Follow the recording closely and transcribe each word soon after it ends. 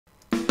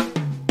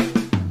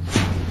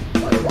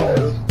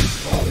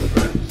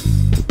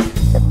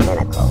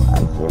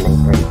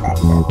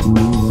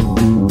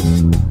Welcome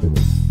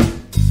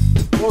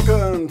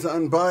to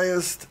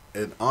Unbiased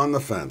and On the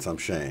Fence. I'm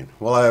Shane.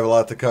 Well, I have a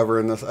lot to cover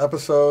in this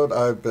episode.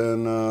 I've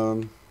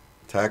been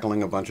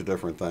tackling a bunch of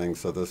different things,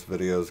 so this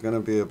video is going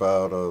to be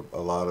about a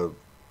lot of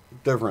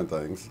different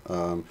things.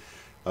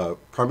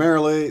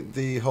 Primarily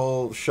the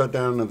whole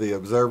shutdown of the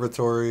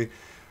observatory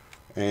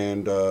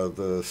and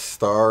the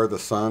star, the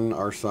sun,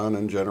 our sun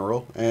in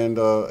general. And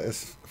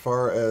as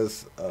far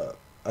as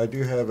I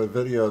do have a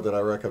video that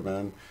I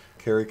recommend.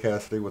 Carrie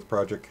Cassidy with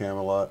Project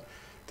Camolot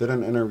did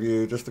an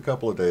interview just a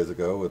couple of days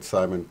ago with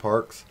Simon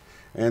Parks,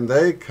 and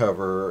they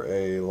cover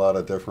a lot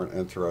of different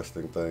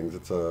interesting things.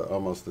 It's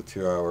almost a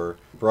 2-hour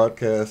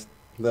broadcast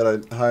that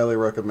I highly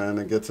recommend.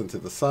 It gets into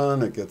the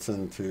sun, it gets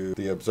into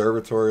the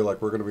observatory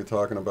like we're going to be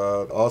talking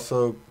about,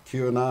 also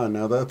QAnon.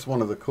 Now that's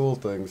one of the cool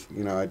things.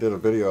 You know, I did a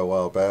video a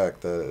while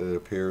back that it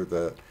appeared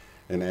that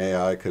an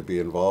AI could be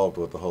involved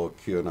with the whole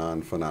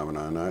QAnon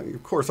phenomenon.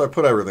 Of course, I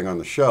put everything on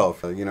the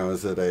shelf. You know,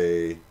 is it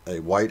a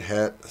white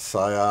hat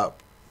psyop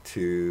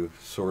to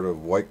sort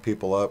of wake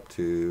people up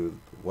to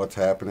what's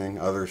happening?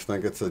 Others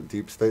think it's a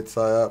deep state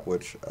psyop,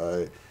 which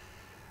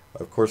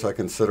of course I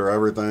consider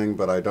everything,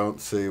 but I don't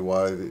see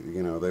why,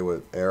 you know, they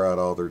would air out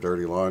all their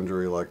dirty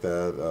laundry like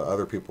that.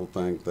 Other people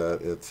think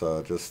that it's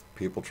just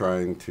people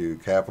trying to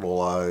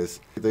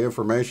capitalize. The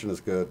information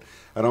is good.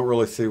 I don't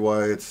really see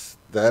why it's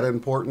that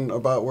important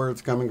about where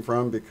it's coming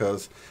from,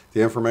 because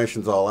the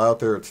information's all out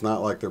there. It's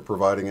not like they're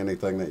providing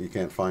anything that you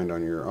can't find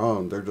on your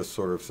own. They're just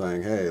sort of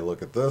saying, hey,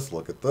 look at this,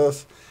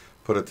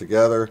 put it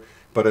together.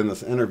 But in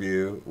this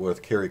interview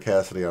with Carrie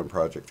Cassidy on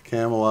Project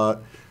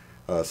Camolot,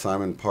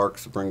 Simon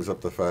Parks brings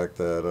up the fact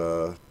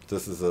that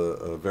this is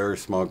a very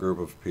small group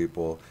of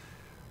people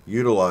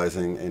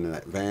utilizing an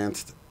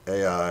advanced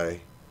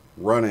AI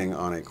running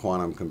on a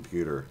quantum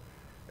computer,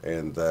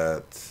 and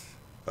that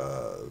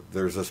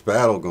there's this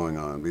battle going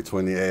on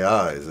between the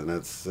AIs, and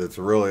it's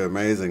really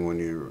amazing when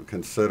you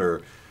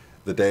consider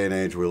the day and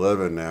age we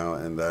live in now,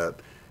 and that,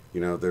 you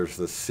know, there's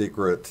this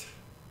secret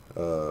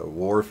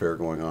warfare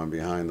going on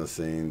behind the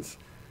scenes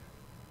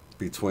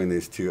between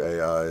these two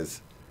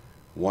AIs,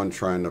 one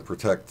trying to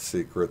protect the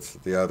secrets,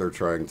 the other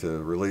trying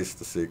to release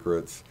the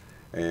secrets.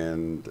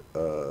 And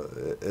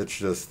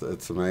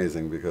it's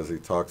amazing, because he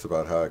talks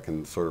about how it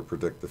can sort of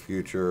predict the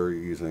future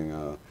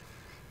using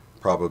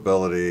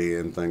probability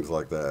and things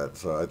like that.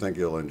 So I think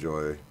you'll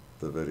enjoy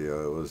the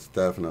video. It was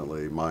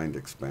definitely mind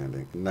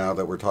expanding. Now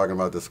that we're talking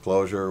about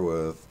disclosure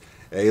with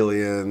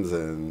aliens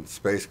and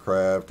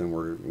spacecraft, and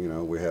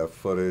we have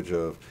footage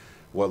of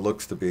what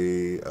looks to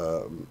be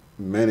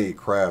many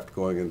craft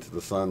going into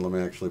the sun. Let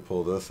me actually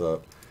pull this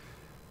up.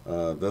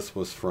 This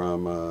was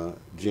from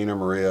Gina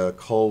Maria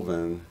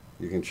Colvin.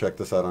 You can check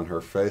this out on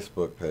her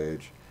Facebook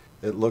page.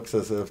 It looks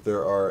as if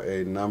there are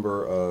a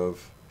number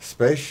of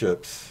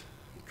spaceships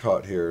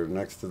caught here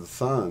next to the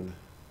sun,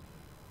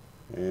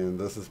 and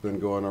this has been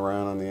going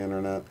around on the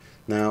internet.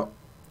 Now,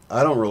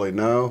 I don't really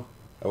know.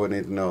 I would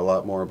need to know a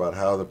lot more about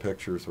how the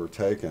pictures were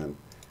taken,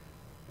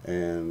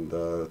 and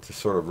to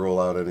sort of rule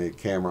out any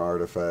camera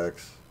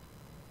artifacts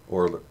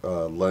or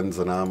lens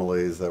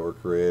anomalies that were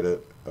created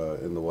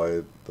in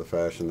the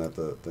fashion that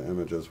the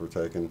images were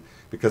taken.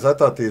 Because I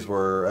thought these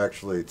were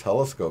actually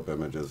telescope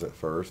images at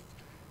first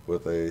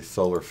with a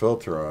solar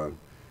filter on,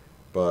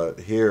 but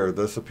here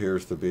this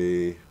appears to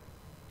be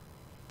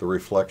the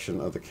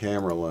reflection of the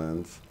camera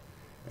lens,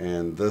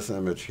 and this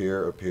image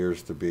here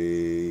appears to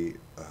be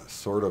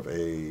sort of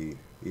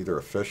either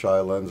a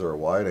fisheye lens or a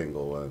wide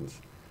angle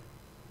lens.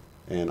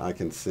 And I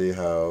can see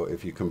how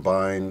if you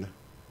combine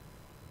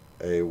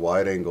a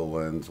wide angle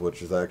lens,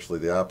 which is actually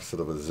the opposite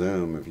of a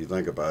zoom, if you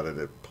think about it,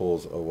 it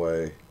pulls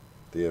away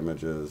the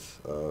images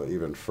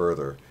even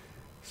further.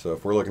 So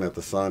if we're looking at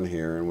the sun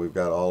here, and we've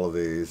got all of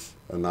these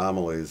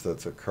anomalies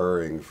that's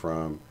occurring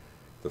from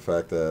the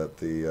fact that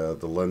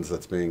the lens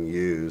that's being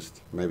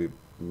used, maybe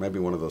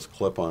one of those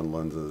clip-on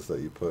lenses that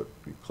you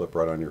clip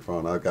right on your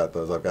phone. I've got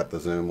those. I've got the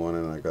zoom one,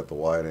 and I've got the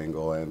wide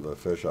angle and the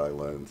fisheye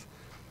lens,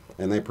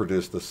 and they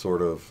produce this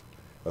sort of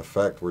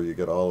effect where you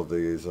get all of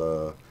these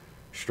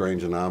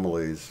strange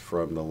anomalies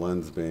from the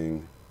lens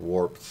being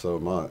warped so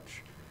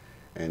much.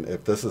 And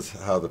if this is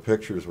how the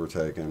pictures were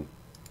taken,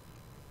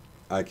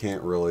 I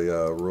can't really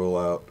rule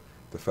out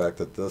the fact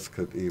that this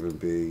could even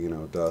be, you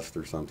know, dust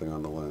or something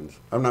on the lens.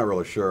 I'm not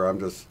really sure. I'm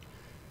just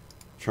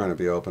trying to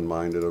be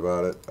open-minded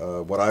about it.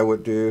 What I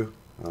would do,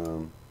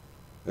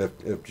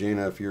 if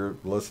Gina, if you're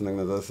listening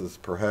to this, is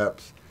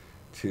perhaps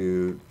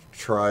to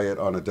try it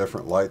on a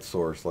different light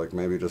source, like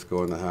maybe just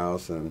go in the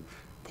house and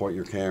point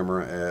your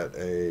camera at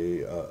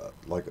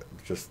like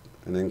just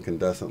an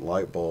incandescent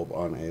light bulb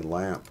on a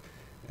lamp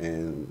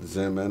and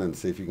zoom in and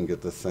see if you can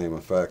get the same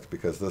effect,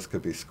 because this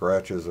could be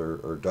scratches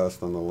or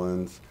dust on the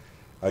lens.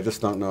 I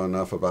just don't know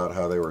enough about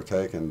how they were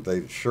taken.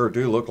 They sure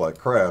do look like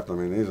craft. I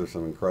mean, these are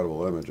some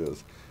incredible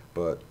images,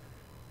 but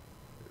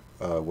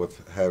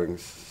with having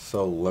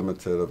so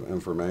limited of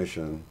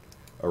information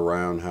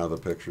around how the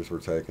pictures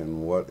were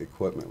taken, what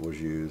equipment was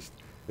used,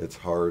 it's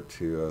hard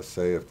to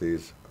say if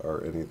these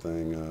are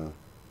anything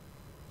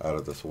out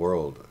of this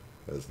world,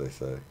 as they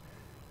say.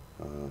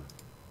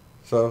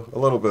 So a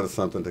little bit of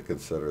something to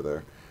consider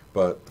there.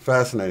 But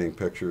fascinating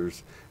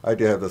pictures. I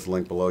do have this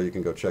link below. You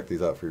can go check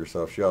these out for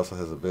yourself. She also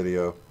has a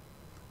video.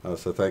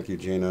 So thank you,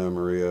 Gina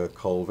Maria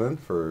Colvin,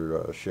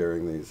 for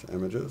sharing these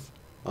images.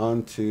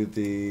 On to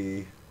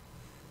the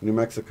New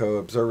Mexico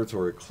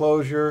Observatory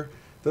closure.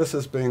 This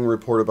is being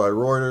reported by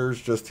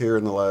Reuters just here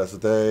in the last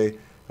day.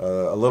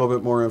 A little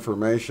bit more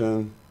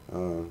information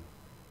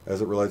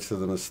as it relates to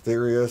the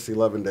mysterious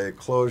 11-day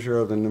closure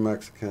of the New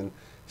Mexican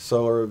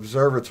Solar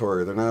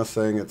Observatory. They're now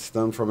saying it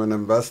stemmed from an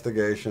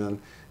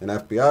investigation, an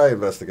FBI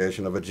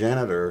investigation of a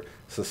janitor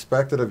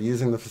suspected of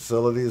using the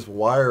facility's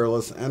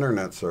wireless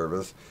internet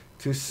service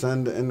to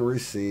send and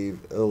receive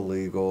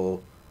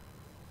illegal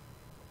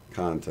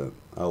content.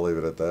 I'll leave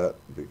it at that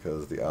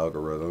because the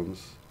algorithms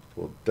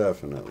will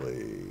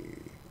definitely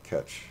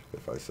catch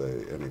if I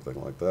say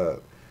anything like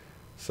that.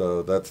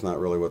 So that's not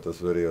really what this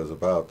video is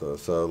about, though.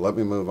 So let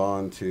me move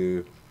on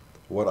to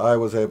what I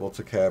was able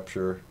to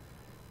capture.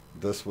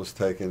 This was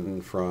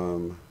taken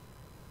from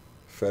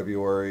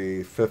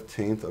February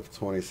 15th of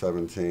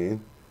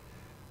 2017.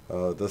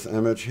 This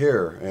image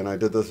here, and I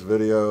did this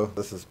video.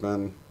 This has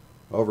been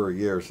over a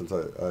year since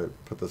I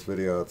put this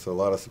video out, so a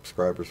lot of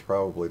subscribers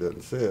probably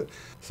didn't see it.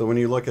 So when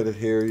you look at it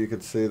here, you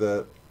can see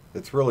that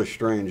it's really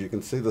strange. You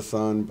can see the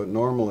sun, but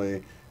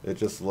normally it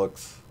just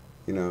looks,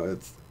 you know,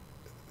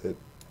 it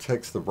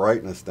takes the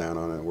brightness down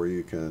on it where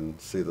you can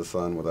see the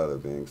sun without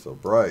it being so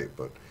bright.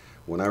 But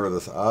whenever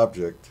this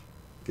object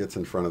gets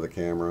in front of the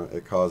camera,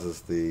 it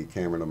causes the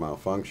camera to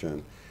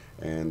malfunction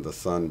and the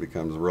sun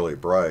becomes really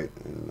bright.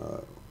 And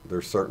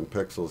there's certain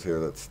pixels here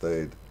that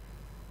stayed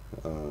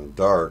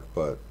dark,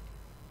 but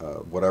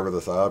whatever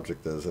this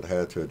object is, it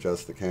had to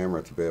adjust the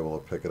camera to be able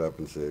to pick it up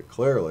and see it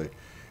clearly.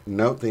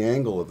 Note the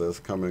angle of this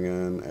coming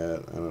in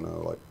at, I don't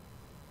know, like,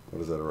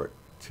 what is that, like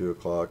 2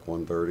 o'clock,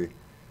 1:30,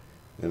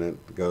 and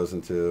it goes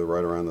into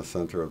right around the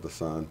center of the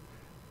sun.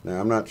 Now,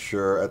 I'm not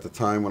sure, at the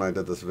time when I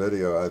did this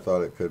video, I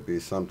thought it could be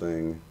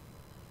something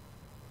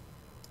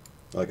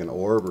like an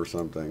orb or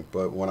something,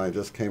 but when I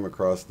just came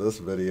across this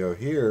video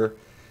here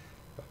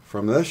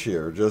from this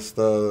year, just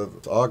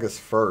August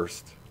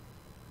 1st,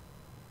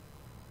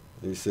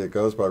 you see it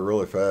goes by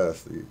really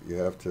fast. You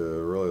have to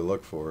really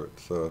look for it.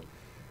 So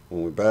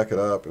when we back it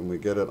up and we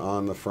get it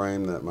on the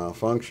frame that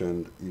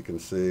malfunctioned, you can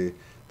see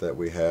that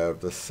we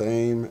have the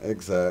same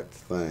exact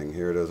thing.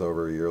 Here it is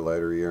over a year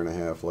later, a year and a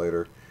half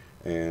later,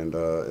 and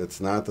it's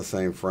not the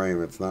same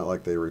frame. It's not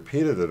like they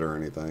repeated it or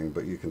anything,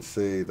 but you can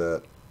see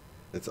that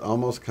it's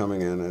almost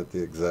coming in at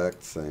the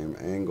exact same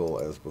angle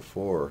as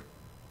before.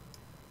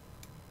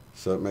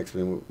 So it makes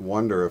me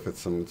wonder if it's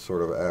some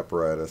sort of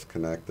apparatus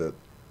connected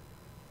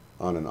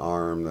on an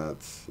arm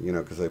that's, you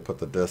know, because they put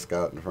the disc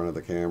out in front of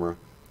the camera.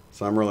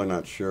 So I'm really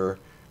not sure.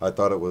 I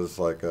thought it was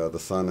like the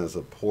sun is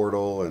a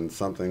portal and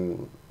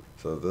something.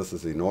 So this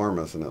is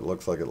enormous, and it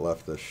looks like it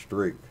left this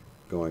streak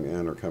going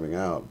in or coming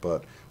out.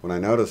 But when I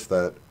noticed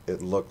that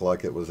it looked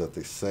like it was at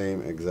the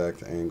same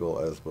exact angle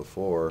as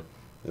before,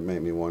 it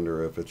made me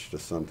wonder if it's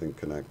just something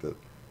connected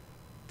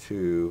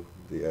to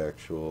the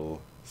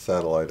actual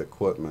satellite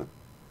equipment.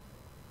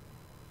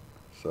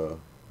 So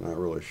not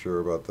really sure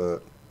about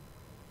that.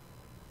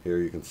 Here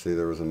you can see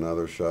there was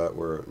another shot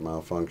where it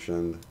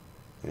malfunctioned,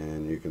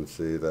 and you can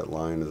see that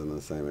line is in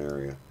the same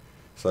area.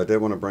 So I did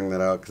want to bring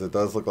that out because it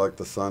does look like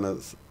the sun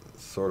is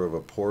sort of a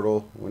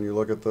portal when you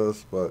look at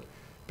this, but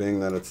being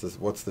that it's this,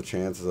 what's the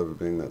chances of it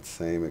being that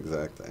same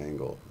exact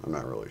angle? I'm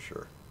not really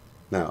sure.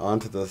 Now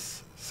onto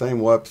this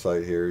same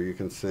website here, you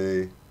can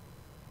see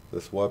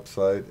this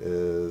website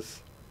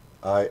is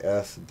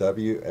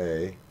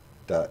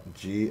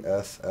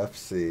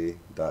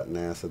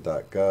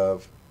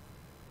iswa.gsfc.nasa.gov,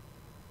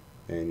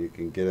 and you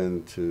can get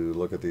in to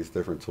look at these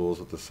different tools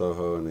with the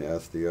SOHO and the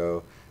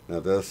SDO. Now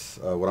this,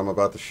 what I'm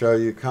about to show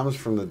you, comes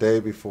from the day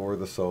before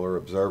the Solar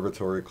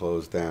Observatory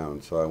closed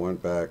down. So I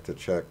went back to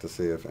check to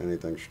see if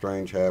anything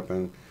strange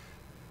happened.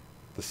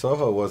 The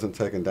SOHO wasn't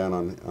taken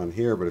down on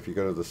here, but if you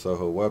go to the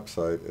SOHO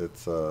website,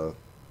 it's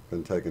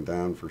been taken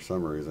down for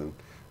some reason.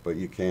 But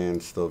you can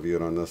still view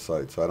it on this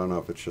site. So I don't know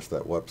if it's just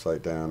that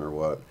website down or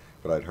what,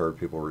 but I'd heard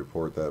people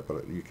report that,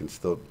 but you can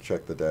still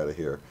check the data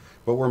here.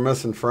 But we're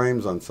missing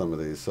frames on some of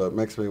these, so it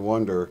makes me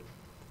wonder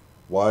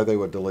why they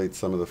would delete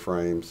some of the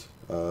frames.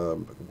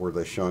 Were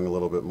they showing a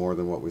little bit more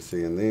than what we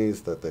see in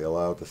these that they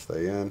allowed to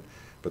stay in?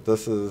 But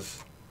this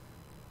is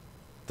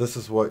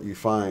what you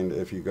find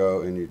if you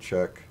go and you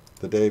check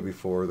the day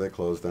before they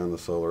closed down the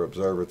Solar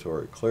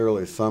Observatory.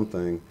 Clearly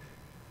something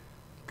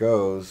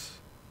goes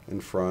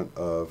in front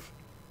of,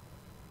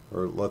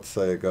 or let's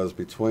say it goes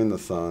between the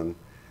sun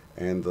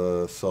and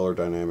the Solar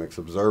Dynamics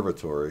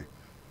Observatory.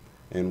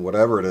 And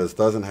whatever it is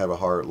doesn't have a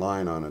hard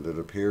line on it. It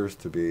appears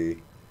to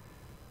be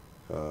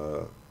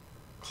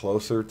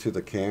closer to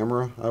the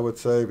camera, I would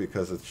say,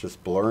 because it's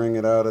just blurring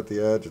it out at the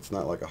edge. It's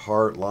not like a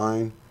hard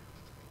line.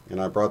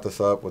 And I brought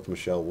this up with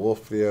Michelle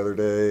Wolf the other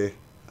day.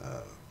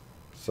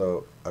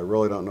 So I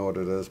really don't know what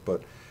it is,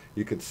 but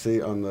you can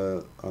see on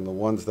the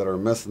ones that are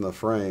missing the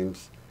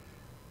frames,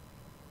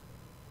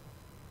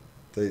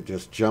 they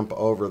just jump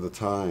over the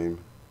time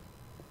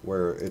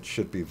where it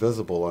should be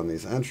visible on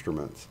these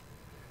instruments.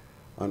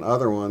 On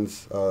other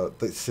ones,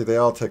 they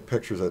all take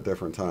pictures at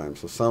different times.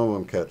 So some of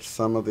them catch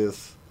some of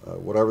this,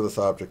 whatever this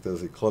object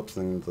is,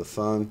 eclipsing the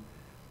sun.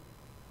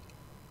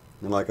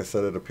 And like I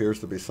said, it appears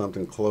to be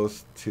something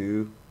close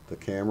to the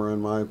camera,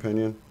 in my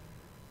opinion,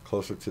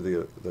 closer to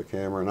the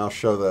camera. And I'll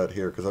show that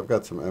here because I've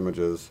got some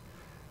images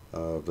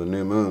of the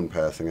new moon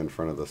passing in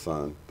front of the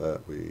sun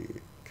that we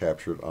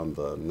captured on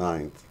the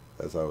 9th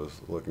as I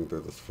was looking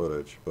through this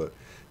footage. But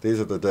these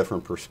are the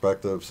different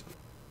perspectives.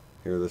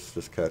 Here, this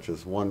just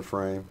catches one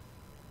frame,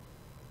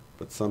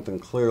 but something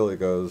clearly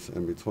goes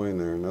in between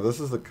there. Now this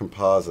is the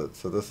composite,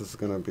 so this is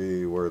going to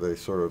be where they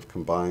sort of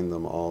combine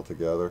them all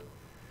together.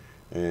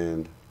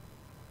 And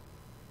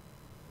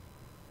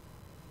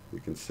you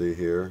can see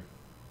here,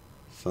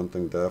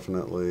 something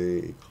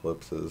definitely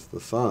eclipses the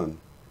sun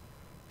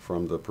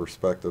from the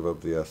perspective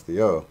of the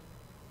SDO.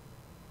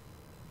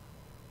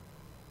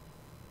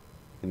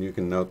 And you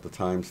can note the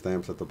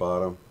timestamps at the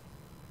bottom.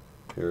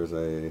 Here's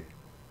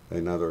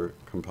another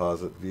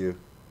composite view.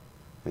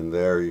 And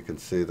there you can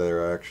see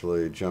they're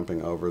actually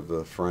jumping over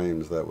the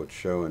frames that would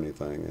show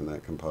anything in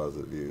that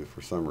composite view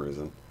for some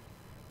reason.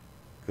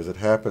 Because it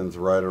happens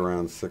right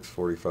around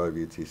 6:45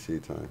 UTC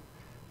time.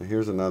 Now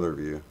here's another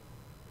view.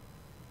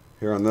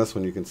 Here on this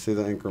one you can see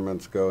the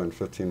increments go in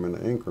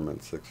 15-minute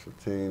increments.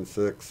 6:15,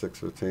 6,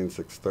 6:15,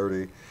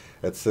 6:30.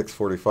 At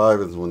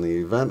 6:45 is when the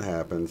event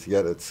happens,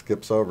 yet it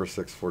skips over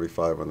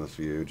 6:45 on this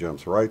view,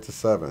 jumps right to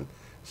 7.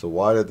 So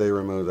why did they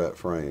remove that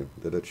frame?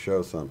 Did it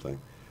show something?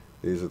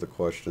 These are the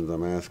questions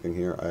I'm asking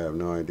here. I have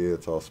no idea.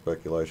 It's all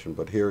speculation.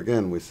 But here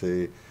again we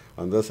see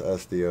on this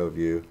SDO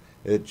view,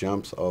 it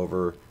jumps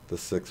over the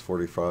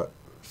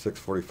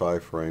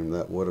 6:45 frame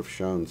that would have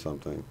shown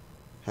something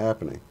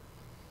happening.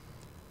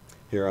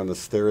 Here on the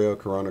stereo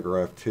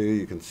coronagraph 2,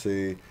 you can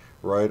see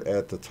right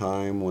at the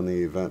time when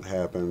the event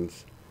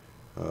happens,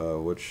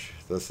 which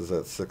this is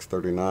at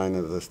 6:39,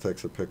 as this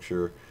takes a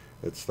picture,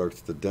 it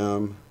starts to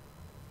dim.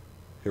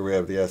 Here we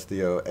have the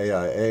SDO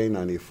AIA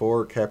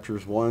 94,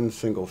 captures one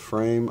single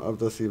frame of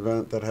this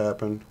event that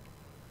happened.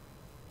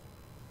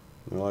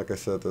 Now, like I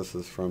said, this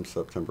is from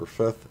September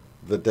 5th,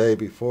 the day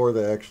before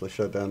they actually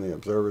shut down the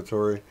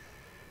observatory.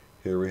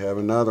 Here we have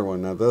another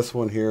one. Now this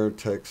one here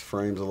takes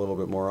frames a little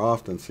bit more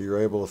often, so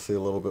you're able to see a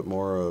little bit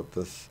more of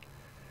this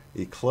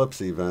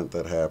eclipse event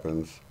that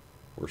happens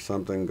where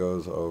something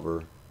goes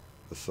over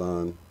the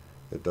sun.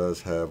 It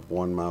does have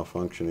one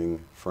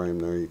malfunctioning frame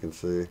there, you can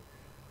see.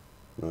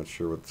 Not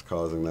sure what's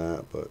causing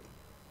that, but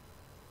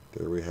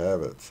there we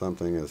have it.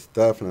 Something is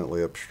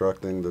definitely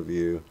obstructing the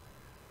view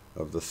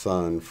of the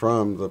sun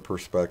from the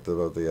perspective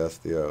of the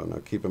SDO.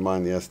 Now keep in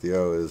mind the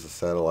SDO is a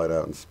satellite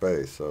out in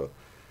space, so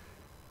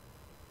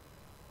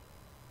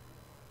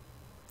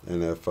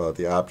and if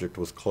the object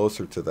was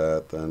closer to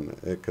that, then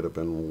it could have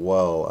been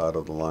well out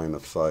of the line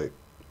of sight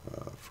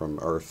from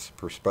Earth's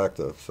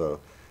perspective. So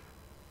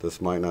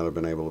this might not have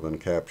been able to have been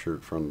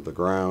captured from the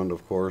ground,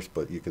 of course,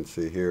 but you can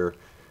see here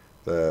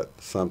that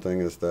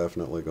something is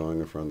definitely going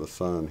in front of the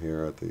sun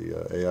here at the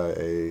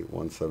AIA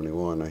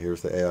 171. Now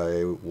here's the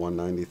AIA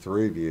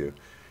 193 view.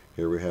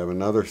 Here we have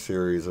another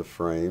series of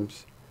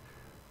frames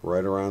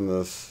right around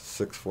this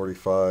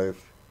 6:45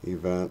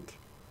 event.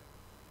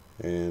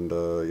 And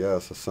yeah,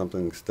 so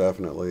something's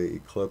definitely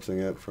eclipsing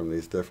it from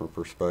these different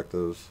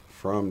perspectives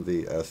from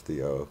the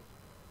SDO,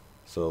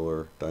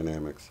 Solar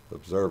Dynamics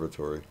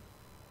Observatory.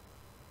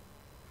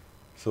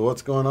 So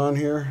what's going on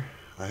here?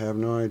 I have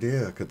no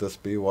idea. Could this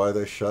be why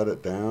they shut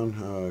it down?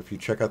 If you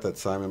check out that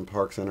Simon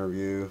Parkes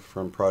interview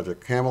from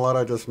Project Camolot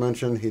I just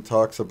mentioned, he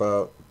talks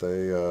about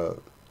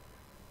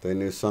they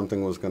knew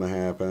something was going to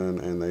happen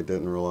and they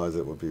didn't realize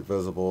it would be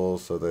visible,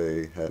 so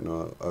they had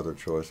no other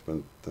choice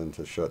than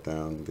to shut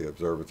down the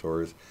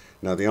observatories.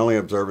 Now the only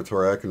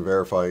observatory I can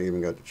verify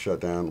even got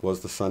shut down was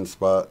the Sun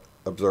Spot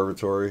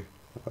Observatory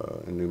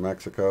in New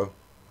Mexico.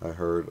 I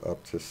heard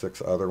up to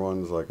 6 other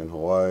ones like in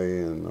Hawaii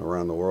and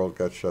around the world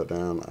got shut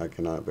down. I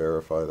cannot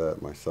verify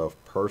that myself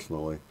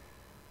personally.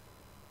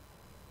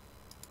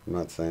 I'm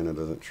not saying it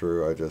isn't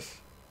true, I just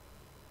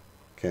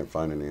can't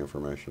find any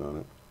information on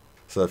it.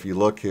 So if you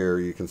look here,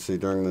 you can see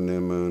during the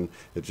new moon,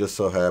 it just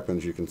so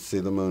happens you can see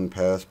the moon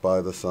pass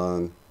by the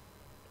sun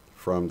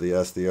from the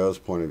SDO's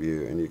point of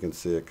view, and you can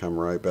see it come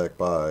right back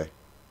by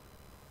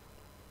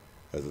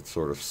as it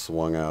sort of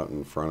swung out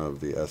in front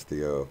of the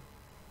SDO.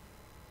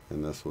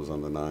 And this was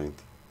on the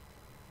 9th,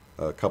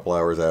 a couple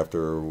hours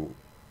after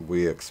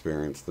we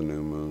experienced the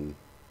new moon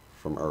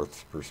from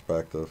Earth's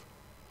perspective.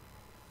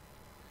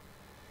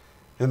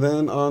 And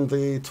then on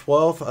the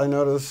 12th, I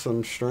noticed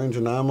some strange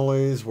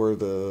anomalies where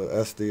the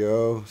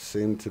SDO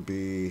seemed to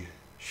be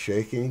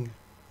shaking.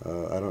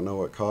 I don't know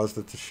what caused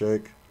it to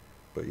shake,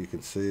 but you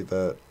can see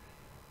that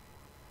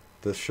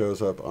this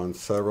shows up on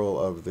several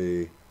of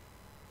the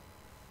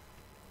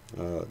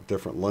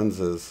different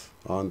lenses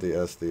on the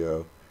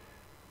SDO,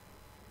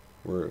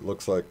 where it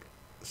looks like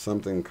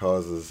something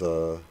causes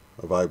a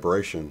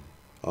vibration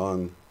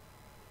on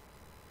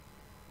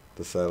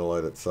the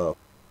satellite itself.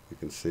 You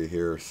can see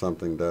here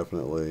something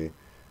definitely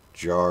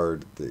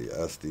jarred the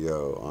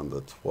SDO on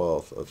the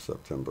 12th of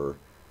September,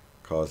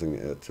 causing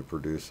it to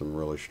produce some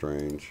really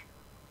strange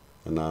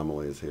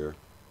anomalies here.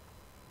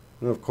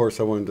 And of course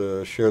I wanted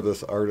to share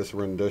this artist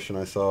rendition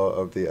I saw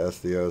of the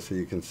SDO so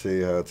you can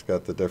see how it's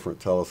got the different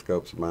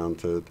telescopes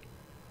mounted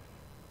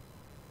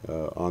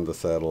on the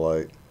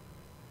satellite.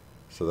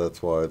 So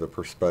that's why the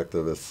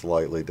perspective is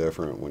slightly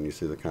different when you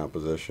see the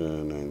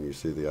composition and you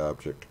see the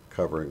object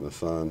covering the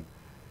sun.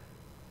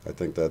 I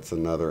think that's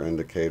another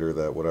indicator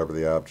that whatever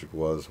the object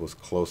was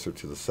closer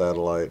to the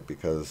satellite,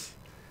 because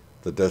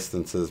the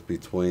distances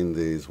between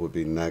these would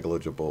be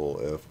negligible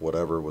if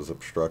whatever was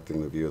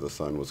obstructing the view of the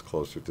sun was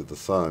closer to the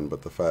sun.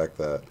 But the fact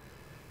that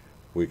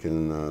we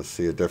can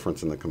see a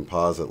difference in the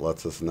composite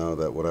lets us know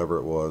that whatever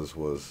it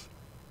was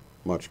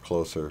much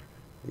closer.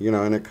 You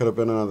know, and it could have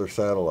been another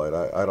satellite.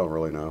 I don't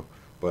really know.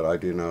 But I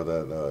do know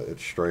that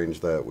it's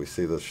strange that we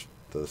see this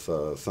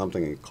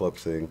something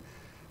eclipsing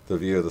the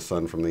view of the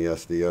sun from the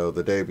SDO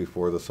the day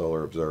before the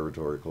Solar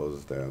Observatory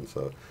closes down.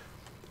 So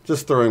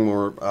just throwing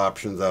more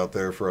options out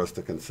there for us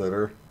to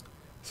consider.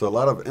 So a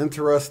lot of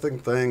interesting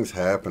things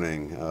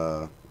happening.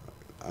 I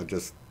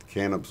just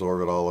can't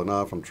absorb it all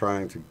enough. I'm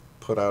trying to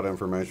put out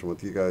information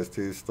with you guys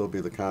too, still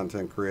be the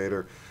content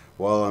creator.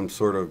 While I'm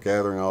sort of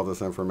gathering all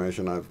this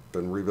information, I've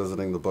been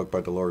revisiting the book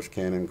by Dolores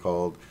Cannon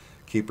called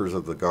Keepers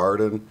of the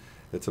Garden.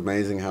 It's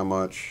amazing how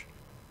much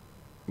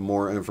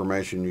more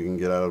information you can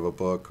get out of a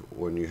book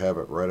when you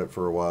haven't read it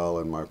for a while,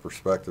 and my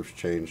perspective's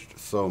changed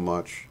so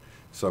much.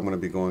 So I'm going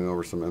to be going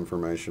over some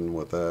information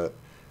with that.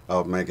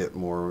 I'll make it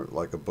more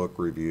like a book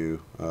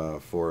review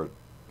for it.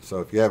 So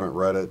if you haven't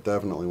read it,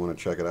 definitely want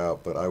to check it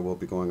out. But I will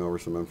be going over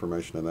some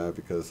information in that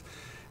because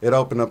it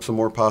opened up some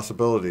more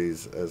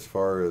possibilities as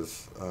far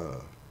as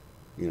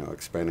you know,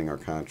 expanding our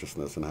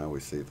consciousness and how we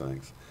see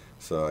things.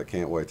 So I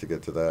can't wait to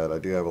get to that. I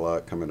do have a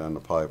lot coming down the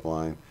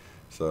pipeline.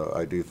 So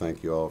I do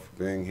thank you all for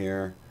being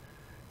here,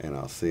 and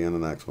I'll see you in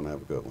the next one.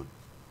 Have a good one.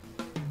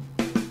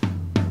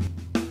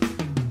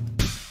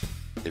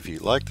 If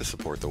you'd like to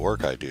support the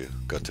work I do,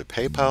 go to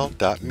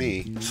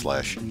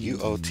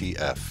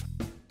paypal.me/UOTF.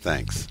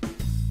 Thanks.